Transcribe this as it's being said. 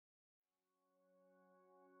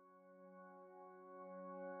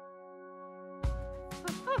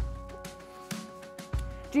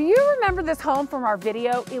Do you remember this home from our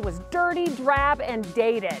video? It was dirty, drab, and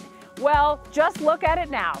dated. Well, just look at it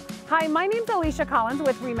now. Hi, my name's Alisha Collins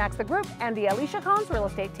with Remax the Group and the Alisha Collins Real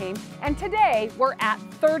Estate Team, and today we're at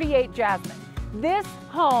 38 Jasmine. This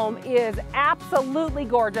home is absolutely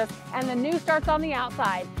gorgeous, and the new starts on the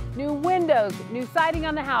outside. New windows, new siding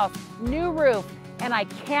on the house, new roof, and I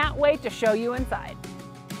can't wait to show you inside.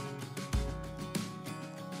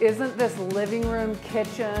 Isn't this living room,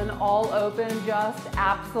 kitchen, all open just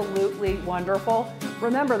absolutely wonderful?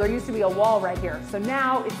 Remember, there used to be a wall right here. So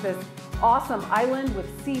now it's this awesome island with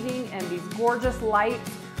seating and these gorgeous lights,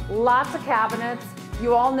 lots of cabinets.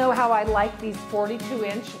 You all know how I like these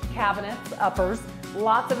 42-inch cabinets, uppers,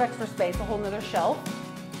 lots of extra space, a whole nother shelf.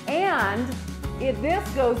 And this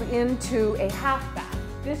goes into a half bath.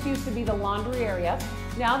 This used to be the laundry area.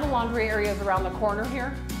 Now the laundry area is around the corner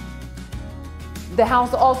here. The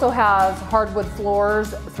house also has hardwood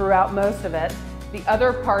floors throughout most of it. The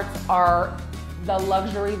other parts are the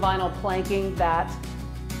luxury vinyl planking that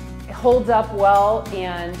holds up well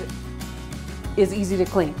and is easy to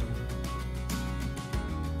clean.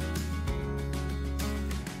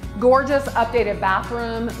 Gorgeous updated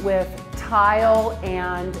bathroom with tile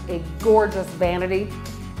and a gorgeous vanity.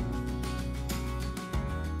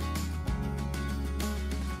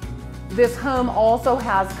 This home also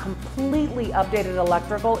has completely updated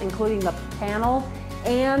electrical, including the panel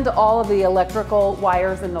and all of the electrical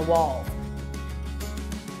wires in the walls.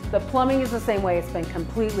 The plumbing is the same way, it's been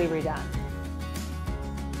completely redone.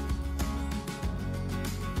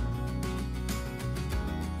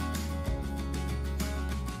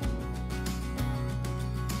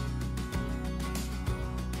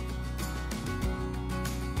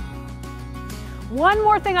 One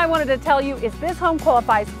more thing I wanted to tell you is this home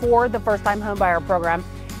qualifies for the first-time home buyer program,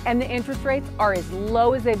 and the interest rates are as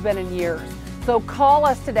low as they've been in years. So call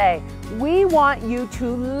us today. We want you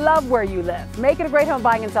to love where you live. Make it a great home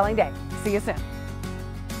buying and selling day. See you soon.